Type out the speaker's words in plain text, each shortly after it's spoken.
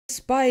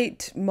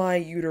Despite my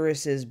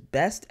uterus's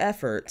best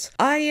efforts,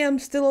 I am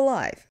still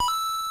alive.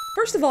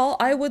 First of all,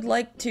 I would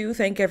like to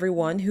thank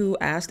everyone who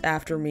asked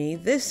after me.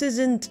 This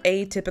isn't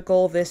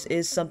atypical, this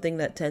is something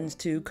that tends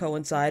to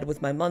coincide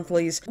with my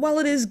monthlies. While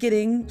it is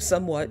getting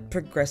somewhat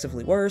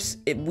progressively worse,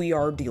 we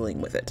are dealing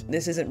with it.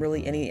 This isn't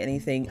really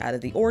anything out of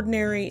the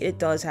ordinary. It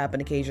does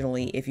happen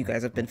occasionally if you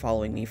guys have been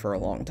following me for a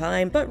long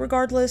time, but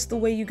regardless, the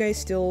way you guys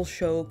still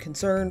show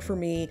concern for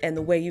me and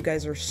the way you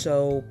guys are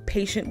so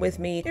patient with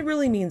me, it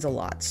really means a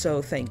lot,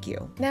 so thank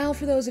you. Now,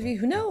 for those of you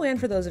who know and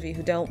for those of you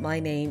who don't, my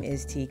name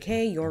is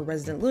TK, your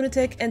resident lunatic,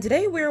 and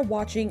today we're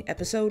watching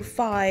episode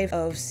 5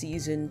 of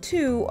season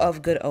 2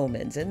 of Good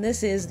Omens, and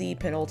this is the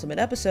penultimate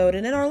episode.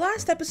 And in our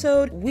last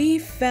episode, we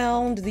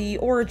found the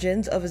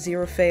origins of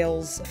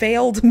Aziraphale's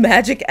failed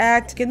magic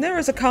act, and there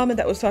was a comment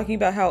that was talking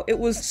about how it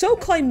was so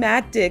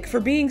climactic for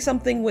being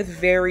something with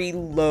very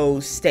low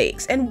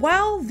stakes. And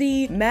while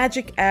the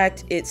magic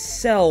act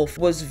itself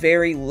was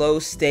very low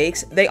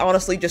stakes, they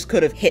honestly just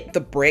could have hit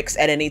the bricks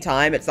at any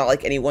time. It's not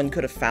like anyone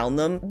could have found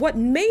them. What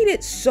made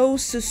it so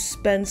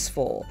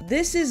suspenseful,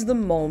 this is the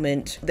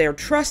moment their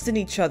trust in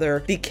each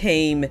other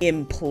became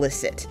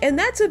implicit. And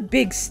that's a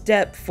big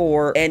step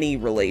for any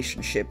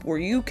relationship, where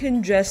you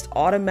can just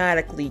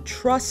automatically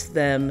trust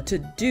them to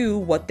do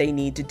what they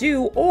need to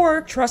do,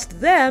 or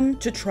trust them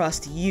to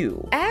trust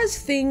you. As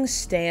things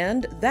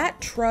stand,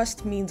 that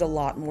trust means a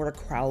lot more to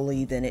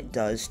Crowley than it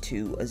does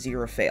to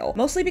Aziraphale.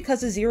 Mostly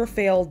because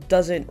Aziraphale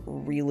doesn't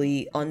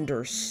really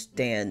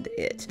understand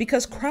it.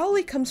 Because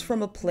Crowley comes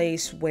from a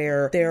place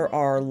where there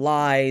are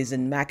lies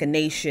and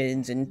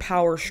machinations and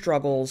power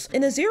struggles.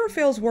 In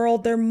Aziraphale's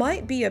world, there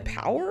might be a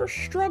power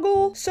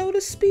struggle, so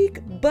to speak,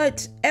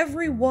 but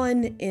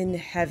everyone in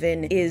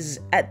heaven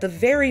is at the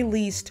very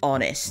least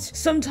honest,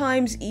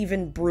 sometimes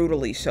even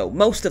brutally so,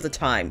 most of the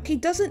time. He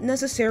doesn't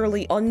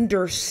necessarily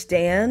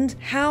understand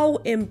how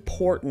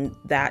important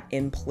that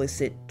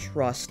implicit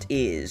trust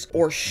is,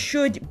 or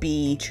should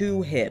be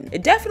to him.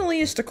 It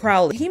definitely is to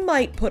Crowley. He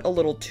might put a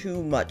little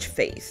too much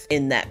faith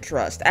in that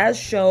trust, as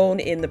shown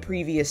in the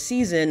previous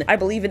season, I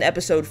believe in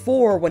episode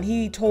 4, when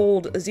he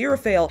told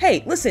Aziraphale,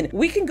 hey, listen,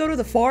 we can go to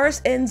the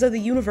farthest ends of the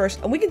universe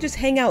and we can just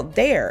hang out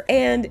there.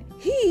 And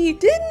he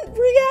didn't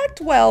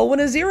react well when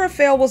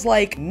Aziraphale was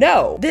like,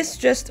 no. This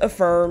just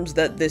affirms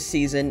that this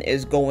season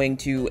is going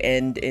to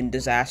end in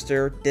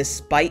disaster,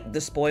 despite the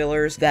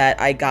spoilers that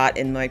I got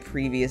in my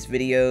previous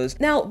videos.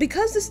 Now,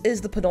 because this is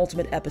the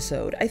penultimate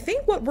episode, I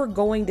think what we're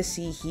going to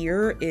see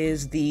here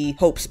is the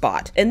hope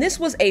spot. And this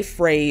was a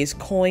phrase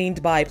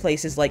coined by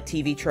places like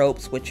TV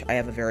Tropes, which I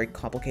have a very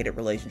complicated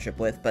relationship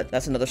with, but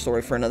that's another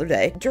story for another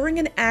day. During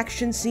an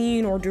action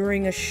scene or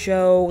during a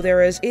show,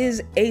 there is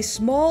a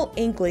small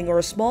inkling or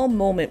a small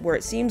moment where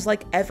it seems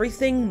like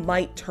everything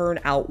might turn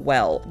out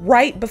well,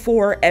 right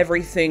before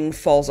everything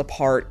falls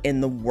apart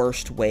in the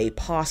worst way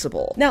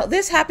possible. Now,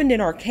 this happened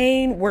in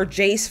Arcane, where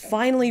Jace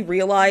finally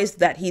realized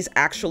that he's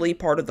actually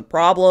part of the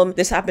problem.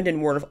 This happened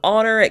in Word of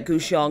Honor at Gu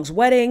Xiong's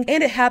wedding,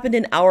 and it happened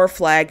in Our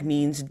Flag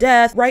Means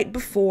Death right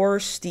before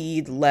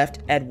Steed left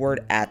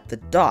Edward at the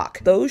dock.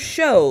 Those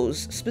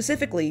shows,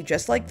 specifically,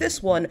 just like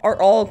this one,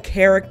 are all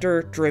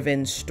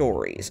character-driven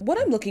stories. What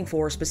I'm looking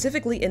for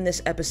specifically in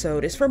this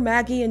episode is for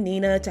Maggie and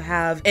Nina to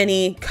have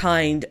any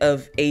kind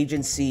of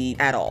agency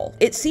at all.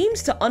 It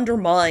seems to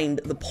undermine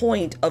the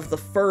point of the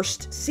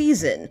first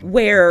season,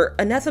 where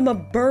Anathema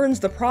burns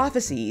the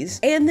prophecies,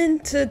 and then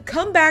to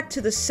come back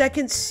to the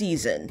second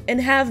season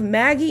and have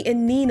Maggie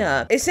and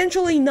Nina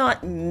essentially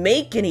not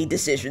make any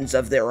decisions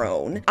of their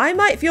own. I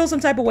might feel some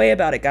type of way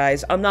about it,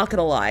 guys. I'm not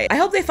gonna lie. I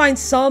hope they find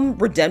some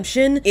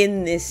redemption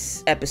in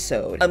this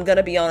episode. I'm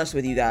gonna be honest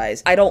with you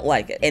guys. I don't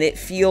like it, and it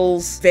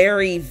feels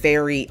very,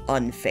 very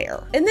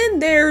unfair. And then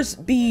there's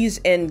Bees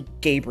and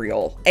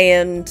Gabriel,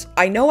 and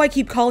I know I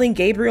keep calling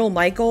Gabriel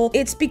Michael.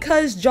 It's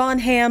because John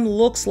Hamm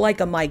looks like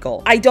a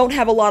Michael. I don't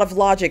have a lot of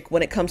logic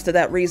when it comes to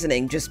that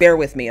reasoning. Just bear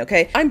with me,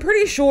 okay? I'm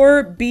pretty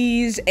sure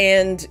Bees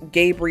and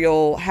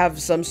Gabriel have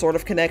some sort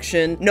of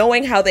connection.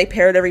 Knowing how they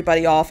paired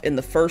everybody off in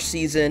the first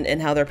season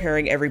and how they're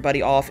pairing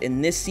everybody off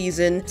in this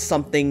season,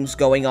 something's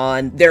going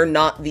on. They're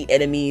not the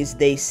enemies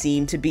they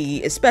seem to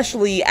be,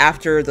 especially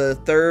after the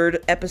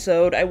third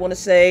episode, I want to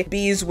say.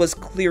 Bees was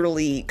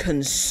clearly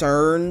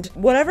concerned.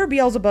 Whatever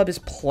Beelzebub is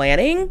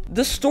planning,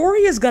 the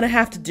story is gonna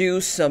have to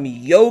do some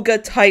yoga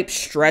type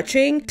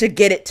stretching to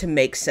get it to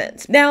make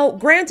sense. Now,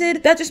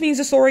 granted, that just means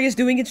the story is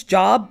doing its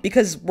job,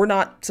 because we're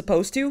not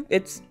supposed to.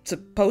 It's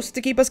supposed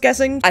to keep us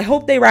guessing. I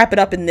hope they wrap it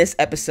up in this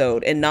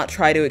episode and not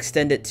try to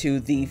extend it to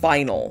the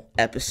final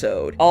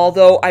episode.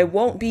 Although I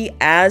won't be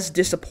as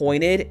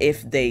disappointed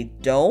if they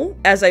don't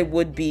as I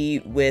would be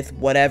with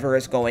whatever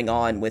is going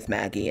on with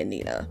Maggie and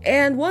Nina.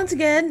 And once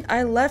again,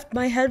 I left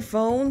my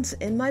headphones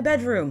in my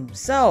bedroom.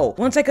 So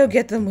once I go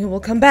get them, we will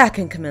come back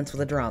and commence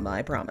with a drama,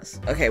 I promise.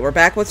 Okay, we're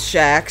back with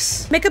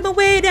Shax. Making my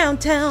way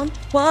downtown,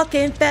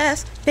 walking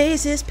fast,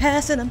 faces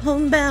passing, I'm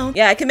homebound.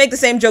 Yeah, I can make the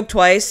same joke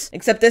twice,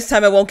 except this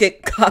time I won't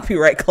get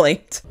copyright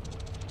claimed.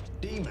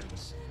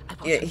 Demons.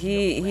 Yeah,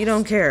 he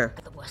don't care.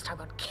 But the worst are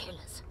about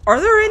killers. Are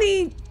there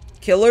any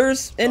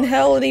killers in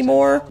hell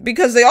anymore,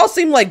 because they all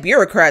seem like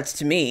bureaucrats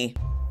to me.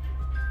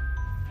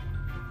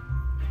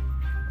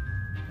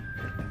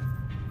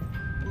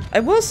 I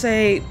will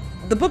say,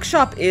 the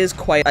bookshop is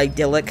quite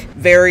idyllic.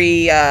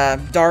 Very,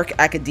 dark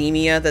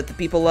academia that the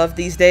people love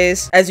these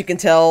days. As you can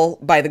tell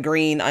by the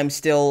green, I'm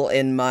still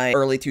in my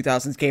early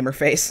 2000s gamer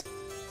face.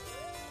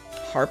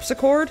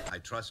 Harpsichord? I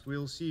trust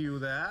we'll see you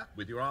there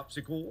with your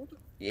harpsichord.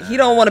 He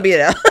don't want to be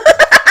there.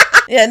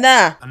 Yeah,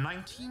 nah. A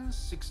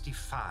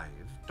 1965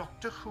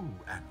 Doctor Who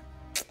annual.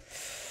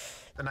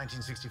 The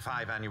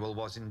 1965 annual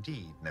was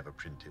indeed never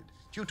printed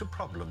due to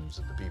problems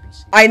at the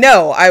BBC. I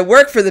know, I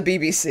work for the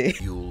BBC.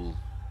 You'll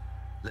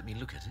let me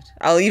look at it?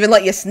 I'll even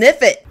let you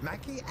sniff it.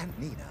 Maggie and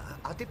Nina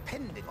are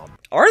depending on...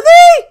 Are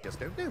they? Just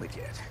don't know it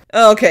yet.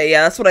 Okay,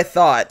 yeah, that's what I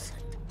thought.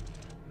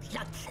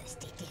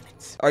 Bloodthirsty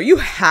demons. Are you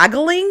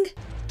haggling?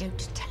 Don't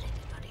tell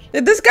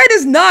anybody. This guy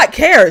does not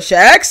care,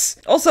 Shax.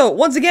 Also,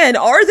 once again,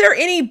 are there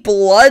any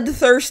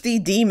bloodthirsty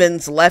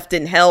demons left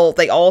in hell?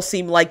 They all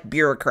seem like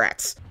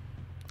bureaucrats.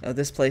 Oh,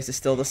 this place is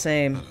still the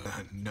same.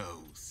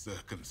 No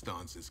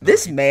circumstances.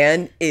 This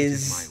man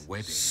is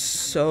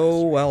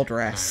so well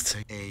dressed.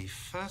 A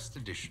first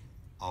edition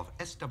of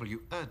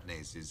S.W.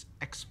 Erdnäs's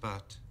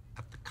Expert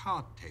at the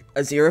Card Table.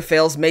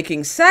 Aziraphale's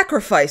making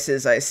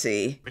sacrifices, I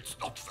see. It's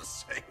not for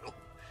sale.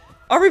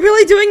 Are we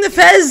really doing the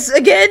Fez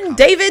again,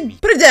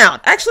 David? Put it down.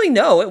 Actually,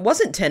 no, it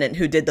wasn't Tennant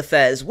who did the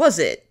Fez, was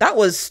it? That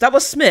was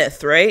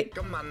Smith, right?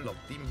 Come on.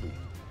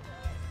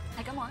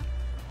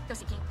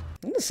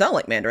 It doesn't sound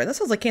like Mandarin. That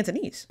sounds like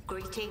Cantonese.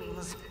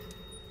 Greetings.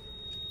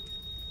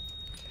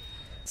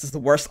 This is the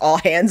worst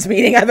all-hands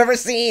meeting I've ever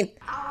seen.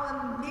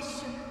 Our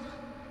mission.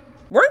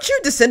 Weren't you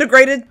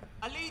disintegrated?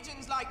 A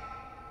legion's like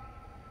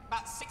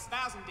about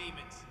 6,000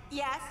 demons.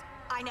 Yes,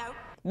 I know.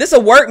 This a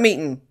work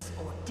meeting.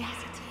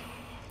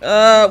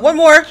 Audacity. One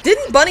more.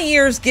 Didn't Bunny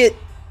Ears get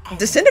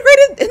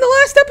disintegrated in the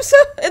last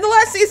episode? In the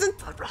last season?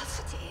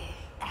 Ferocity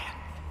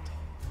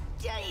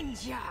and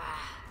danger.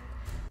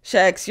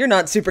 Shax, you're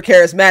not super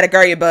charismatic,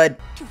 are you, bud?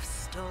 To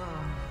storm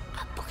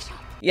a bookshop.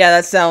 Yeah,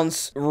 that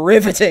sounds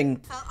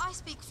riveting. Well, I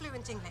speak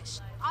fluent English.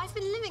 I've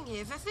been living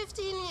here for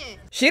 15 years.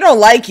 She don't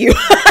like you.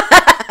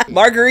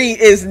 Marguerite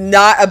is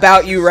not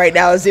about you right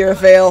now,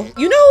 Aziraphale.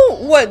 You know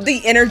what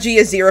the energy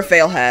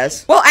Aziraphale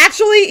has? Well,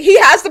 actually, he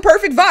has the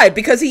perfect vibe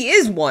because he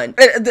is one.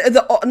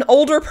 An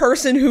older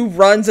person who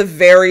runs a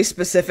very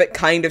specific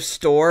kind of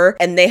store,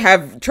 and they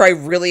have tried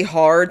really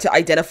hard to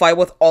identify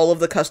with all of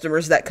the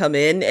customers that come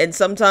in, and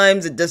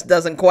sometimes it just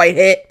doesn't quite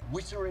hit.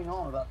 Whittering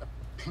on about the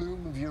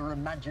plume of your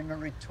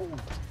imaginary taunt.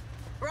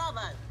 Bravo.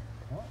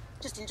 What?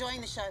 Just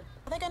enjoying the show.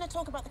 Are they going to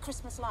talk about the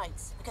Christmas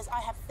lights? Because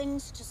I have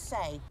things to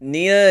say.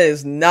 Nina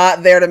is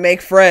not there to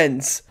make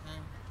friends.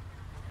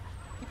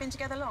 You've been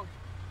together long?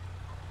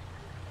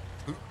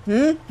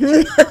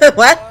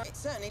 What? It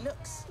certainly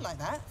looks like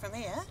that from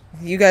here.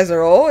 You guys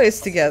are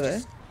always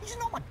together. He's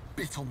not a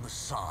bit on the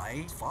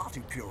side. Far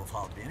too pure of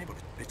heart to be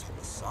anybody's bit on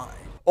the side.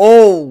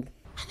 Oh,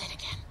 And then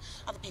again,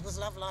 other people's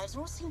love lives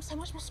all seem so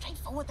much more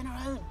straightforward than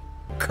our own.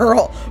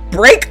 girl,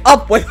 break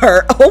up with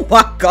her. Oh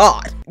my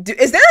god.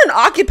 Is there an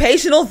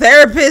occupational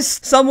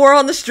therapist somewhere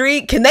on the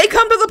street? Can they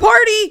come to the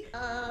party?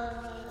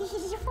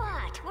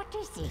 What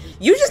is he?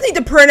 You just need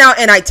to print out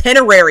an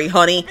itinerary,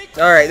 honey.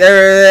 All right,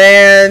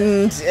 there,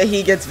 and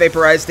he gets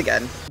vaporized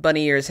again.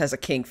 Bunny Ears has a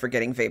kink for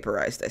getting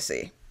vaporized, I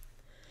see.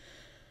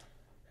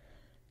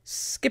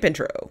 Skip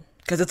intro,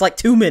 because it's like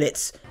 2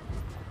 minutes.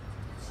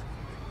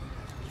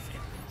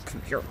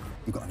 Come here.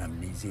 You've got an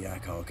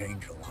amnesiac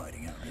archangel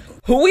hiding out in your book.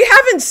 Who we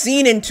haven't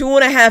seen in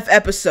 2.5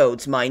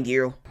 episodes, mind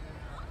you.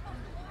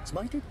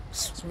 Smited?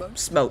 Smote?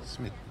 Smote.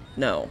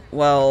 No.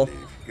 Well...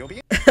 You'll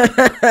be...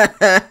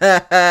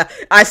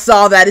 I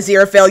saw that,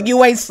 Aziraphale.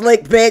 You ain't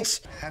slick,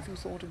 bitch. Have you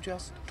thought of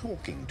just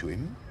talking to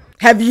him?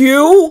 Have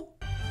you?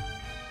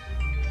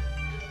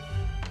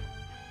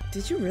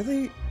 Did you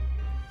really?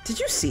 Did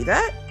you see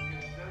that?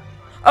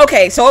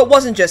 Okay, so it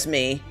wasn't just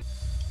me.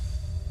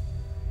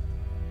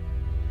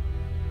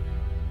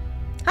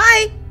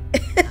 Hi.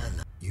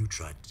 You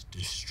tried to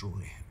destroy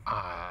him.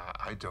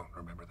 I don't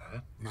remember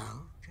that. No?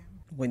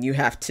 When you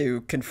have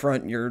to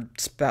confront your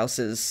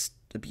spouse's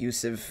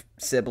abusive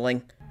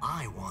sibling.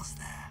 I was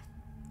there.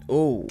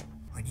 Oh.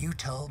 When you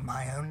told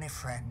my only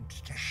friend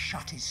to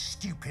shut his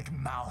stupid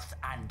mouth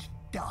and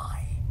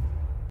die.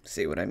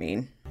 See what I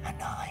mean?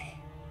 And I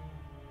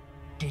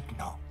did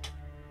not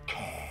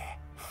care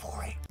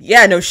for it.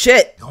 Yeah, no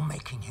shit. You're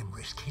making him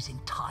risk his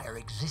entire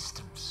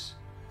existence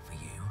for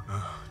you.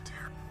 Oh,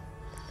 dear.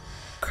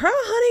 Crow,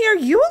 honey,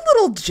 are you a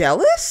little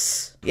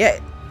jealous? Yeah,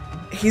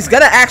 he's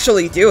gonna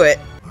actually do it.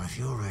 Well, if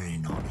you're really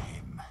not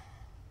him,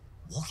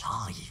 what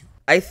are you?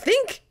 I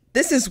think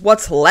this is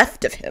what's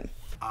left of him.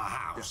 A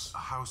house. Yes, a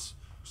house.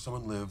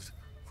 Someone lived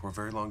for a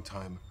very long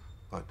time,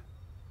 but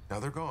now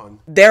they're gone.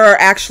 There are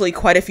actually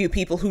quite a few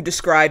people who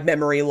describe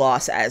memory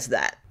loss as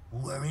that.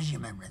 Where is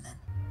your memory then?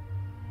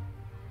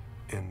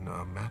 In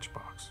a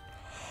matchbox.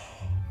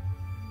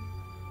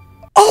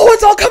 Oh,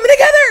 it's all coming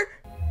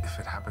together! If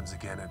it happens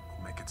again, it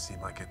will make it seem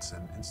like it's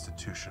an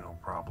institutional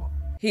problem.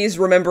 He's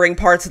remembering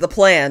parts of the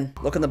plan.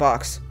 Look in the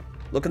box.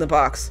 Look in the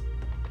box.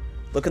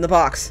 Look in the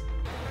box.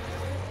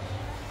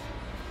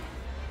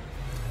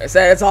 I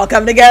said it's all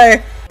coming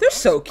together. They're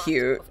so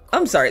cute.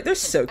 I'm sorry, they're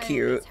so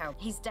cute.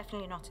 He's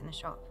definitely not in the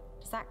shop.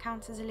 Does that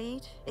count as a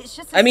lead? It's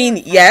just. I mean,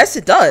 yes,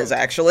 it does,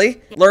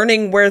 actually.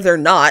 Learning where they're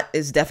not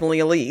is definitely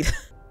a lead.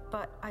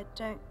 But I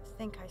don't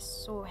think I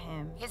saw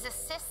him. His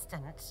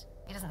assistant.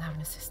 He doesn't have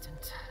an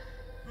assistant.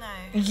 No.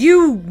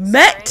 You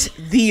met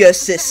the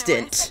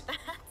assistant.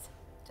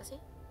 Does he?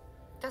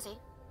 Does he?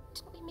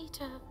 Didn't we meet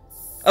her?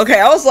 Okay,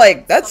 I was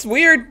like, that's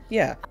weird.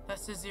 Yeah.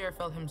 That's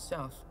Aziraphale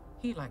himself.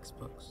 He likes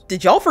books.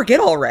 Did y'all forget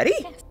already?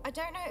 I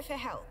don't know if it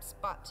helps,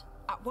 but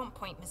at one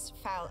point, Mr.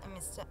 Fell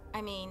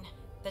and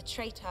the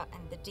traitor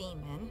and the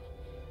demon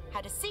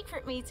had a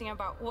secret meeting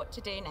about what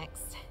to do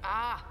next.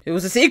 Ah. It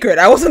was a secret.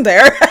 I wasn't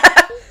there.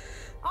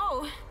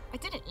 Oh, I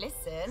didn't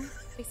listen.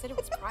 They said it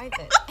was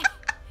private.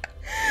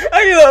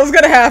 I knew that was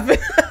gonna happen.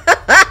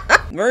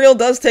 Muriel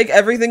does take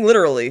everything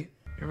literally.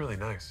 You're really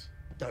nice.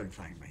 Don't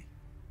thank me.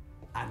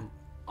 And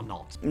I'm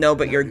not. No,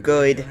 but you're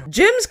good.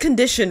 Jim's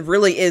condition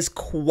really is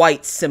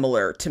quite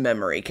similar to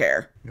memory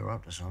care. You're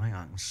up to something,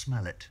 I can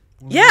smell it.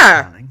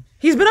 Yeah,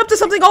 he's been up to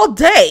something all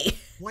day.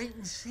 Wait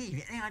and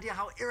see. Any idea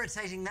how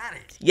irritating that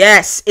is?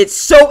 Yes, it's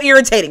so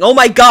irritating. Oh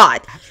my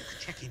god. Perhaps you could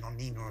check in on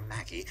Nina and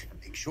Maggie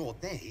and make sure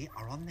they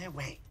are on their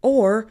way.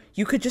 Or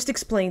you could just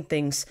explain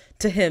things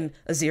to him,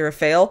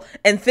 Aziraphale,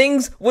 and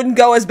things wouldn't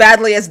go as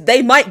badly as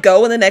they might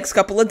go in the next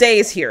couple of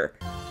days here.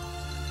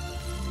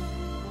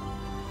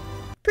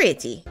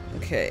 Pretty.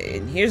 Okay,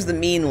 and here's the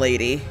mean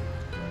lady.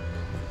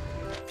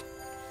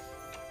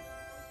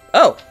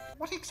 Oh.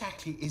 What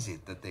exactly is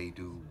it that they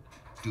do?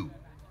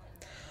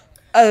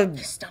 They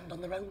stand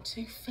on their own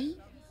 2 feet,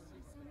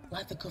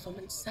 like the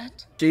government said.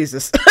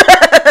 Jesus.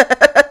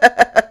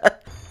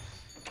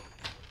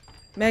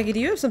 Maggie, do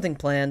you have something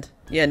planned?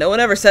 Yeah, no one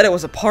ever said it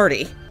was a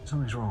party.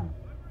 Something's wrong.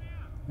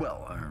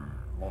 Well,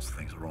 lots of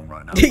things are wrong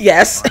right now.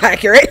 Yes,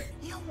 accurate.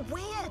 You're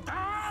weird.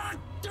 Ah,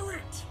 do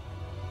it.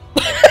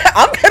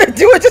 I'm gonna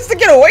do it just to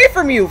get away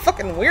from you,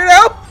 fucking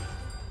weirdo.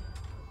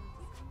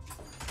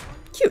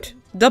 Cute.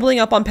 Doubling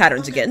up on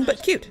patterns again,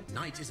 but cute.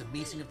 Tonight is a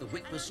meeting of the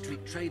Whitworth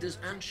Street Traders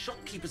and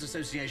Shopkeepers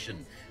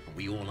Association.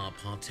 We all are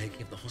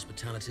partaking of the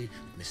hospitality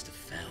of Mr.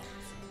 Fell,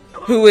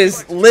 who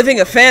is living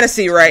a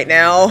fantasy right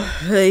now.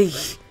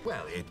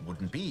 Well, it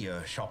wouldn't be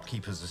a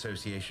Shopkeepers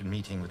Association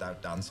meeting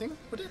without dancing,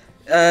 would it?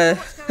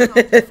 What's going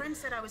on? My friend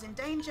said I was in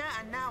danger,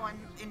 and now I'm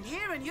in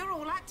here, and you're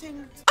all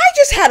acting. I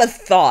just had a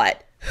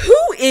thought.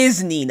 Who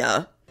is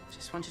Nina?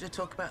 Just wanted to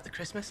talk about the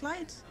Christmas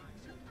lights.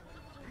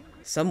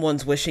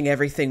 Someone's wishing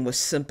everything was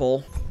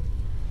simple.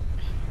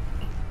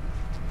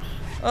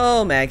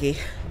 Oh, Maggie.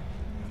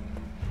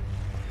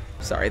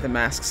 Sorry, the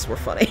masks were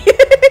funny.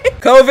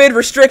 COVID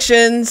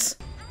restrictions.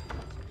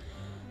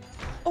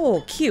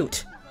 Oh,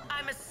 cute.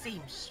 I'm a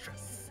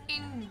seamstress.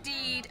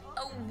 Indeed,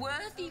 a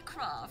worthy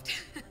craft.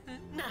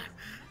 No,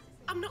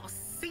 I'm not a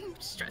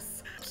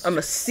seamstress. I'm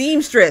a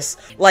seamstress,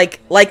 like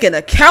an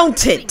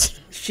accountant.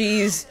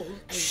 She's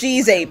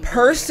a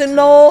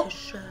personal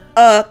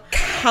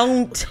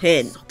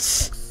accountant.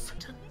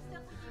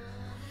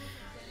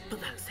 But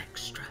that's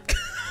extra. And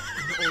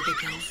all the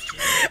girls do.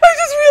 I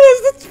just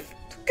realized that's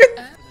good.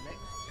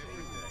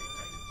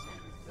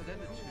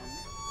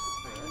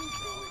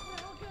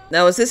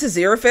 Now, is this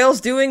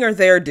Aziraphale's doing or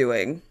their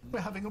doing?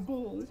 We're having a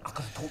ball. I've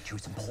got to talk to you,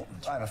 it's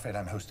important. I'm afraid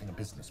I'm hosting a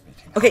business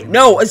meeting. Okay,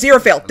 no,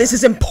 Aziraphale, this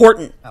is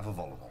important. Have a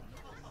volleyball.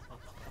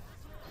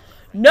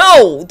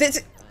 No,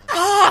 this.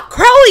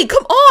 Crowley,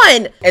 come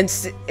on! And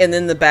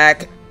in the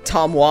back,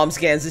 Tom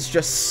Wamsgans is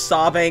just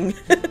sobbing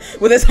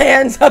with his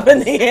hands up in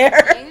the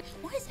air.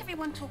 Why is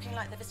everyone talking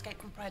like they've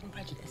escaped from Pride and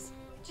Prejudice?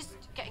 Just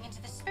getting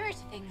into the spirit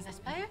of things, I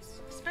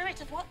suppose. The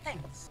spirit of what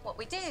things? What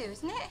we do,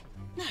 isn't it?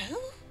 No.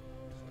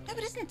 No,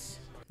 it isn't.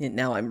 And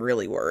now I'm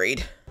really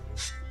worried.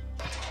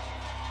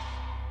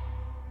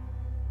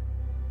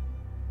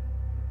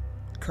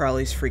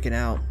 Crowley's freaking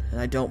out, and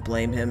I don't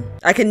blame him.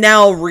 I can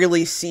now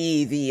really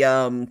see the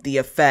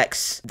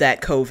effects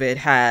that COVID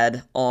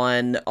had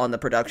on the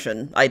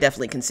production. I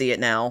definitely can see it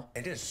now.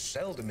 It is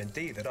seldom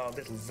indeed that our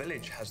little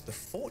village has the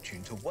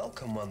fortune to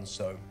welcome one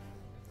so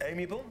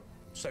amiable,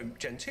 so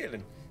genteel,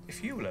 and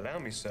if you will allow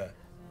me, sir,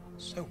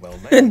 so well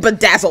made. And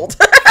bedazzled.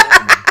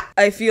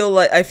 I feel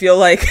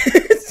like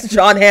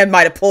John Hamm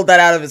might have pulled that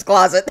out of his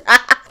closet.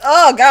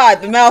 Oh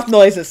god, the mouth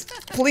noises.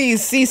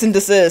 Please cease and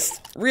desist.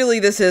 Really,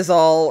 this is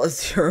all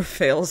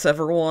Aziraphale's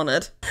ever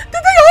wanted. Did they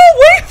all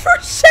wait for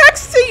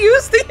Shax to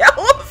use the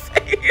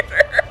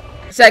elevator?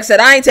 Shax said,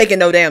 I ain't taking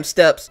no damn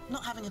steps.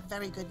 Not having a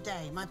very good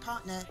day. My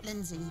partner,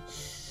 Lindsay,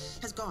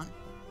 has gone.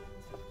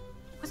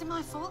 Was it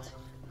my fault?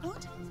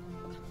 What?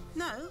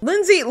 No.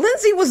 Lindsay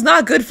was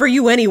not good for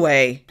you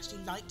anyway. She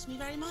liked me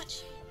very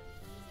much.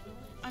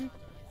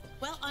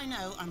 Well, I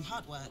know I'm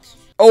hard work.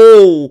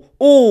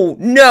 Oh,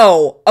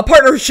 no. A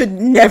partner should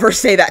never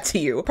say that to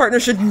you. A partner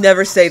should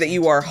never say that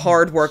you are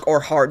hard work or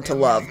hard to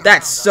love.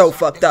 That's so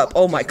fucked up.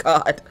 Oh my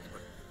god.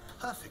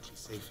 Perfectly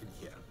safe in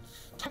here.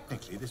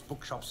 technically, this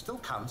bookshop still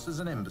counts as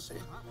an embassy.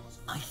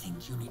 I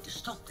think you need to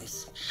stop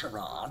this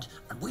charade,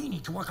 and we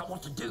need to work out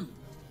what to do.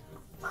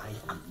 I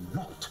am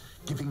not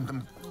giving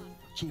them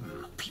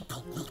Jim.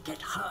 People will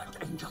get hurt,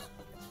 Angel.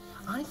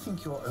 I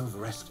think you're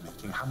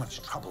overestimating how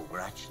much trouble we're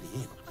actually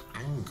in.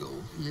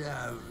 Angle?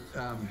 Yeah,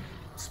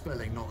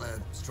 spelling not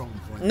their strong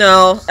point.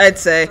 No, I'd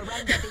say.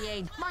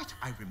 Might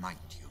I remind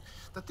you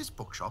that this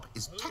bookshop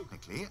is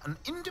technically an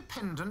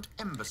independent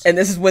embassy. And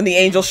this is when the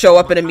angels show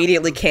up and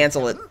immediately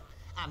cancel it.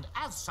 And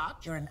as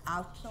such, you're an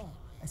outlaw,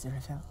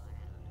 Aziraphale.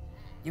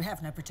 You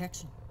have no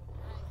protection.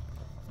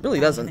 Really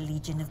doesn't. I have a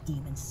legion of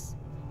demons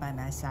by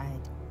my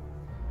side.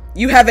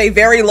 You have a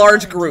very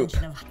large group.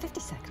 50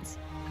 seconds.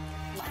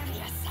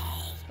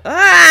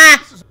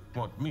 Ah!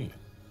 Want me,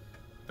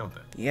 don't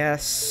they?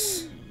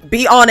 Yes.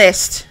 Be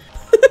honest.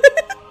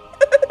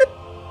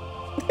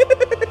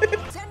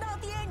 Send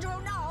out the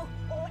angel now,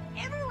 or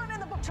everyone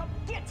in the bookshop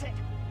gets it.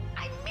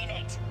 I mean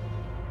it.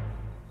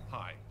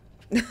 Hi.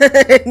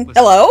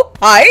 Hello?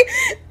 Hi?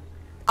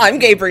 I'm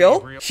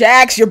Gabriel.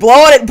 Shax, you're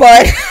blowing it,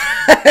 bud.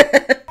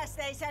 Yes,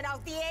 they sent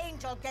out the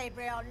angel,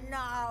 Gabriel.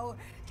 No,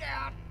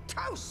 they're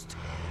toast.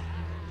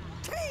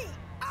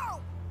 T-O-S-T.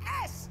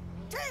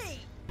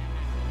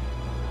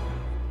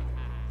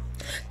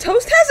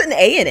 Toast has an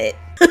A in it.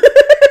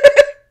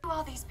 Who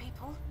are these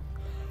people?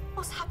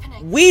 What's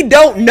happening? We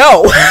don't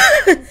know.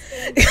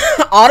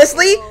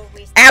 Honestly,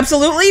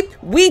 absolutely,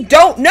 we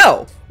don't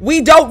know.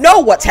 We don't know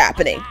what's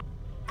happening.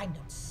 I'm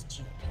not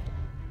stupid.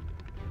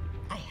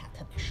 I have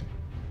permission.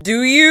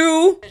 Do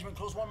you?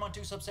 Clause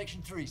 112,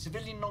 subsection 3.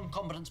 Civilian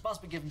non-combatants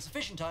must be given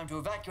sufficient time to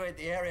evacuate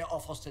the area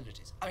of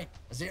hostilities. I mean,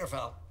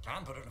 Aziraphale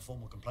can put in a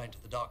formal complaint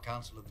to the Dark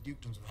Council of the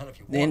Dukedoms of Hell if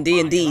you want. In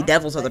D&D,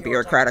 devils are the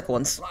bureaucratic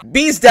ones.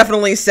 Bees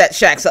definitely set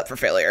Shax up for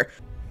failure.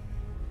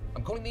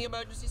 I'm calling the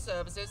emergency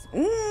services.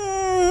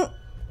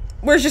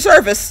 Where's your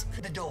service?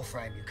 The door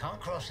frame, you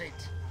can't cross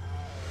it.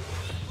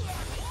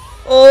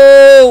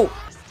 Oh!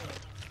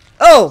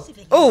 Oh!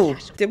 Oh!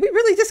 Did we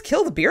really just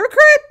kill the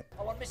bureaucrat?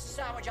 I want Mr.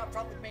 Sandwich up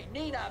front with me.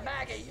 Nina,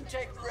 Maggie, you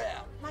take the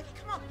rear. Maggie,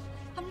 come on.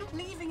 I'm not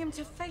leaving him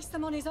to face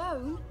them on his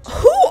own.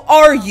 Who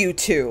are you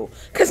two?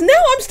 Because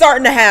now I'm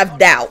starting to have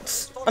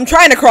doubts. I'm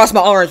trying to cross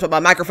my arms, but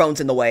my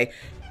microphone's in the way.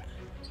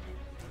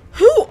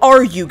 Who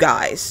are you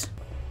guys?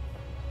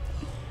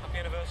 Happy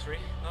anniversary,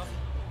 love.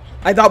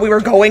 I thought we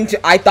were going to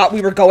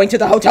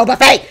the hotel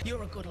buffet.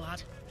 You're a good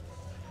lad.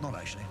 Not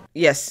actually.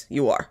 Yes,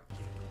 you are.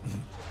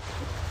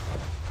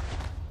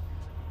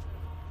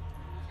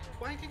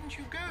 why didn't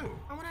you go?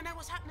 I want to know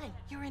what's happening.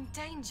 You're in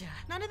danger.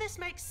 None of this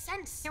makes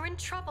sense. You're in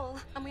trouble,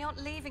 and we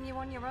aren't leaving you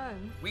on your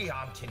own. We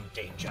aren't in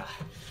danger.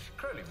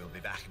 Crowley will be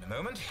back in a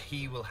moment.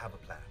 He will have a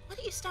plan. Why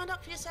don't you stand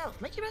up for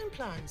yourself? Make your own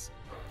plans.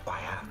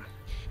 I am.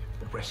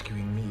 But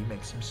rescuing me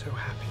makes him so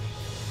happy.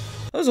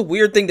 That was a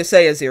weird thing to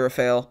say,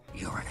 Aziraphale.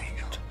 You're an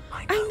angel.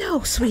 I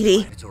know,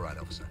 sweetie. It's all right,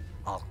 officer.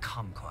 I'll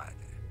come quietly.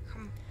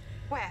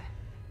 Where?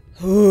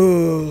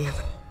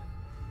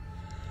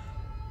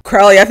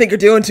 Crowley, I think you're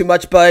doing too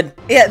much, bud.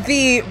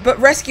 Yeah, but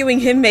rescuing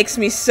him makes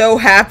me so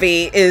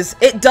happy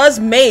it does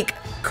make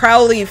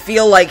Crowley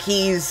feel like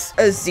he's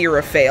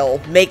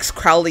Aziraphale, makes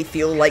Crowley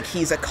feel like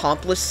he's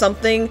accomplished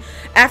something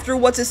after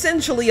what's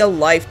essentially a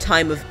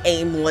lifetime of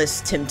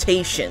aimless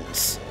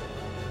temptations.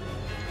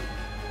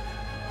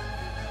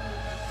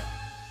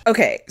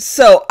 Okay,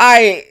 so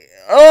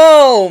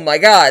oh my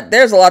god,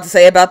 there's a lot to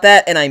say about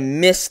that, and I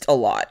missed a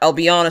lot. I'll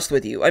be honest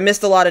with you. I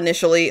missed a lot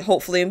initially.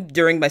 Hopefully,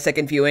 during my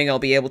second viewing, I'll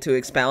be able to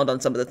expound on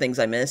some of the things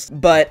I missed.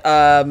 But,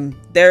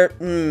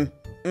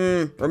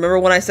 remember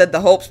when I said the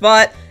hope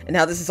spot and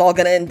how this is all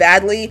gonna end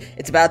badly?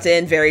 It's about to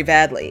end very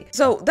badly.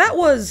 So that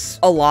was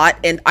a lot,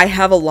 and I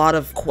have a lot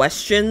of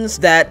questions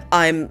that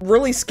I'm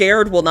really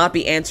scared will not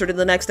be answered in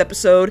the next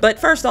episode. But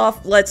first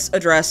off, let's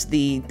address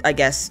the, I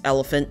guess,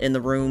 elephant in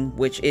the room,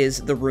 which is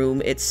the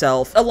room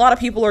itself. A lot of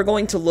people are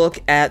going to look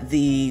at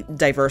the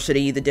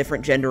diversity, the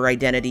different gender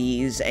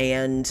identities,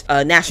 and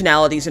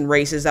nationalities and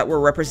races that were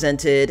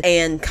represented,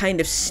 and kind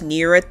of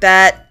sneer at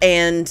that.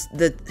 And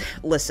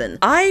listen,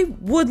 I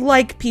would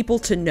like people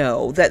to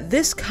know that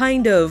this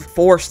kind of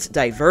forced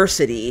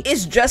diversity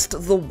is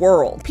just the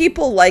world.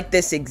 People like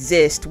this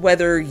exist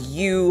whether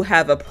you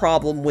have a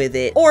problem with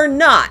it or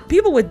not.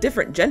 People with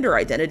different gender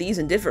identities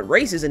and different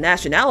races and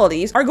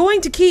nationalities are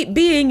going to keep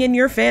being in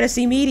your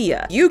fantasy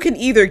media. You can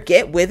either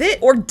get with it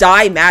or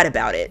die mad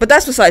about it. But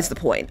that's besides the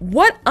point.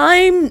 What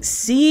I'm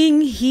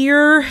seeing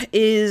here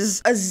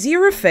is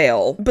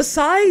Aziraphale,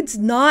 besides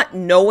not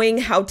knowing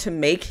how to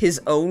make his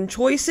own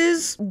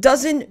choices,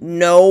 doesn't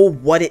know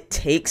what it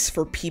takes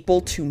for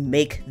people to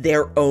make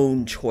their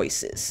own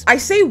choices. I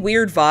say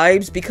weird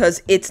vibes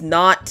because it's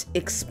not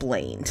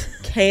explained.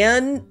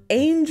 Can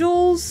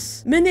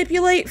angels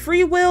manipulate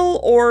free will,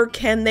 or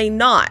can they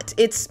not?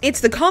 It's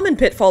the common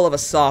pitfall of a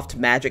soft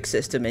magic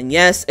system, and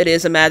yes, it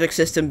is a magic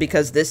system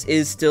because this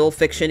is still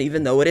fiction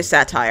even though it is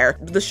satire.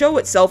 The show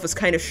itself is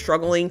kind of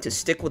struggling to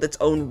stick with its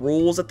own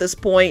rules at this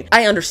point.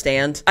 I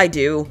understand. I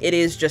do. It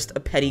is just a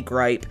petty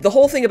gripe. The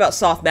whole thing about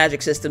soft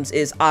magic systems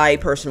is I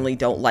personally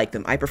don't like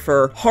them. I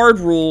prefer hard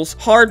rules,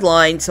 hard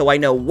lines, so I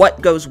know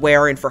what goes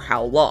where and for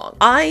how long.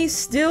 I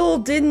still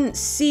didn't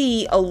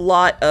see a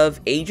lot of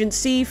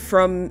agency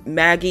from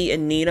Maggie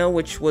and Nina,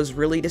 which was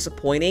really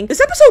disappointing.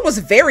 This episode was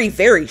very,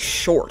 very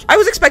short. I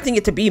was expecting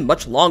it to be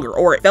much longer,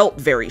 or it felt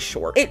very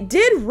short. It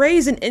did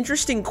raise an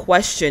interesting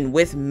question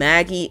with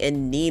Maggie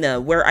and Nina,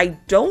 where I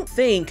don't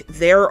think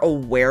their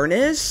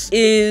awareness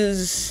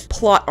is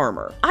plot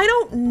armor. I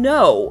don't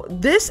know.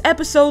 This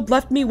episode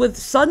left me with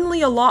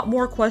suddenly a lot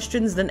more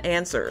questions than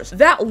answers.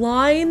 That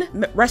line,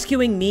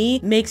 rescuing me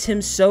makes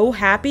him so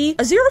happy.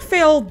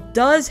 Aziraphale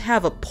does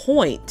have a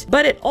point,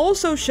 but it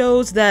also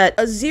shows that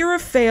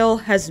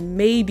Aziraphale has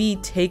maybe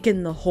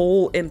taken the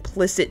whole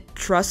implicit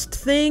trust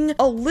thing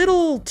a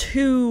little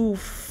too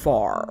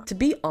far. To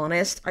be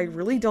honest, I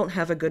really don't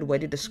have a good way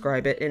to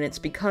describe it, and it's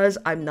because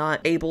I'm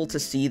not able to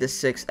see the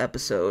 6th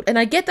episode. And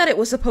I get that it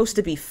was supposed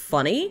to be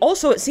funny.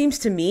 Also, it seems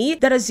to me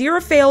that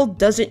Aziraphale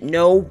doesn't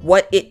know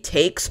what it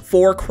takes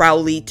for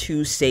Crowley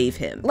to save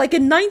him. Like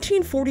in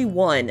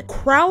 1941,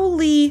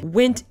 Crowley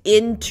went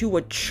into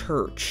a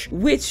church,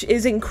 which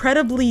is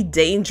incredibly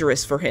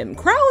dangerous for him.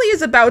 Crowley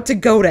is about to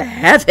go to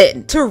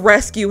heaven to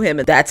rescue him,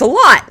 and that's a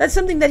lot. That's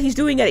something that he's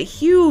doing at a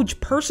huge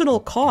personal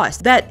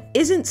cost. That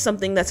isn't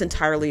something that's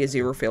entirely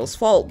Aziraphale's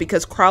fault,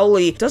 because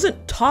Crowley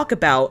doesn't talk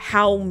about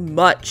how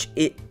much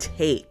it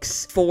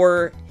takes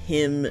for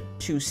him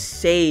to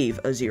save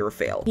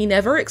Aziraphale. He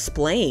never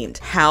explained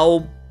how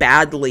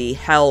badly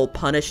hell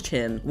punished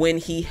him when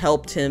he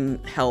helped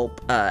him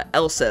help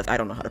Elseth. I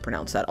don't know how to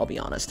pronounce that, I'll be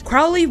honest.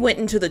 Crowley went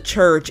into the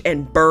church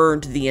and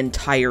burned the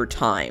entire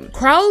time.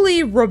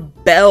 Crowley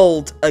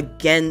rebelled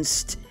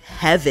against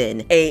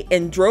heaven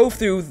and drove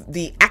through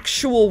the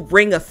actual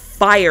ring of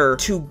fire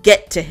to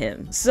get to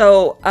him.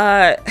 So,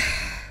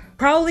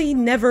 Crowley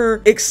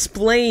never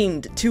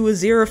explained to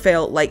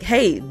Aziraphale, like,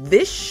 hey,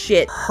 this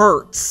shit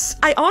hurts.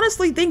 I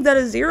honestly think that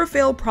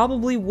Aziraphale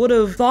probably would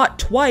have thought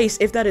twice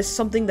if that is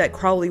something that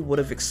Crowley would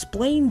have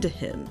explained to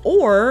him.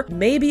 Or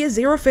maybe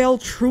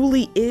Aziraphale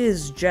truly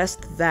is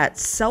just that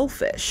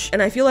selfish.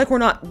 And I feel like we're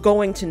not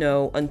going to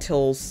know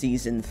until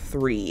season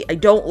 3. I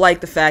don't like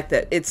the fact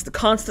that it's the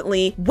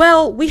constantly,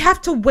 well, we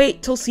have to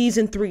wait till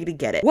season 3 to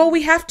get it. Well,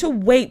 we have to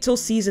wait till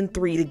season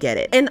 3 to get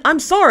it. And I'm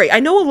sorry, I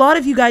know a lot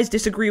of you guys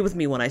disagree with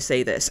me when I say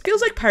this. It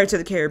feels like Pirates of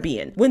the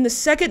Caribbean. When the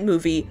second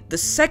movie, the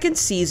second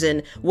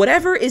season,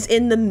 whatever is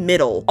in the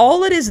middle,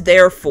 all it is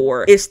there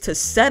for is to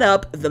set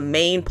up the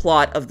main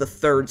plot of the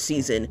 3rd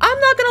season. I'm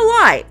not gonna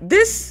lie,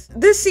 this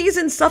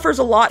season suffers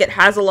a lot. It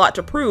has a lot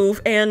to prove,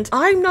 and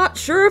I'm not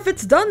sure if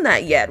it's done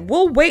that yet.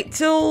 We'll wait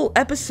till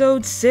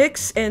episode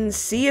 6 and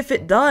see if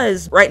it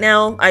does. Right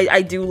now,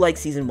 I do like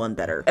season 1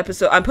 better.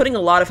 I'm putting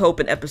a lot of hope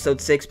in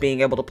episode 6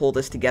 being able to pull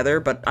this together,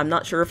 but I'm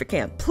not sure if it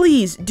can.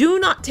 Please do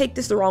not take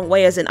this the wrong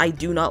way, as in I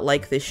do not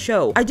like this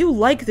show. I do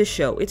like this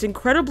show. It's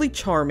incredibly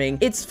charming.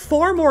 It's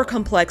far more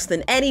complex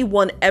than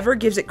anyone ever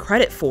gives it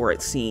credit for,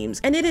 it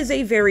seems. And it is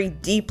a very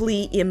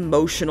deeply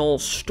emotional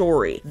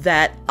story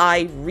that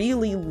I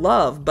really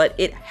love, but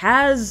it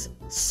has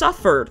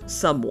suffered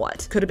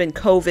somewhat. Could have been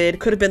COVID,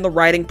 could have been the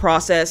writing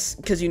process,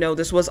 because, you know,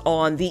 this was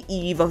on the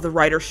eve of the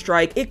writer's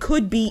strike. It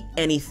could be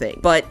anything,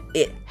 but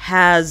it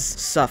has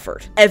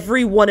suffered.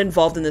 Everyone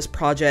involved in this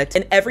project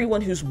and everyone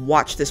who's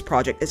watched this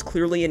project is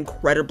clearly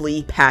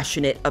incredibly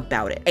passionate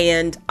about it.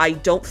 And I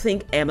don't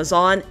think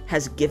Amazon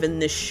has given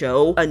this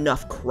show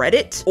enough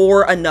credit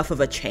or enough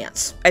of a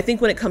chance. I think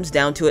when it comes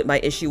down to it, my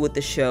issue with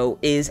the show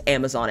is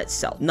Amazon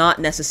itself. Not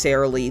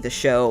necessarily the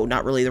show,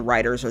 not really the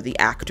writers or the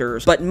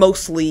actors, but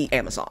mostly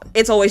Amazon.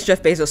 It's always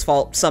Jeff Bezos'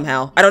 fault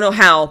somehow. I don't know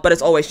how, but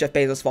it's always Jeff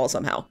Bezos' fault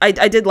somehow. I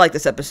did like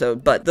this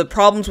episode, but the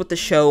problems with the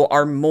show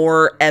are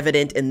more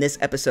evident in this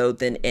episode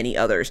than any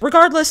others.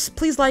 Regardless,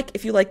 please like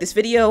if you like this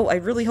video. I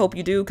really hope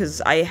you do,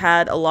 because I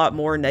had a lot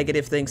more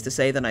negative things to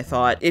say than I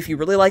thought. If you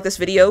really like this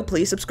video,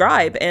 please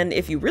subscribe. And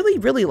if you really,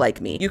 really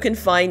like me, you can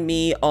find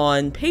me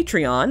on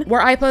Patreon,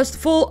 where I post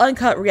full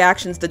uncut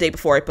reactions the day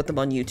before I put them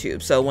on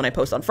YouTube. So when I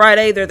post on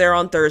Friday, they're there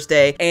on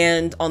Thursday.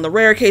 And on the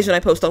rare occasion I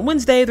post on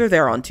Wednesday, they're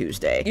there on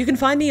Tuesday. You can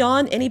find me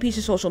on any piece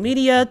of social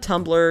media: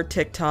 Tumblr,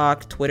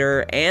 TikTok,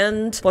 Twitter,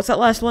 and what's that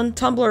last one?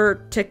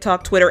 Tumblr,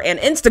 TikTok, Twitter, and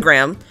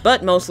Instagram,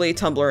 but mostly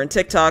Tumblr and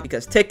TikTok,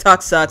 because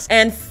TikTok sucks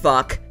and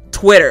fuck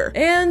Twitter.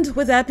 And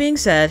with that being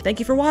said, thank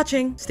you for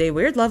watching. Stay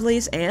weird,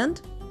 lovelies,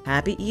 and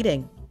happy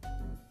eating.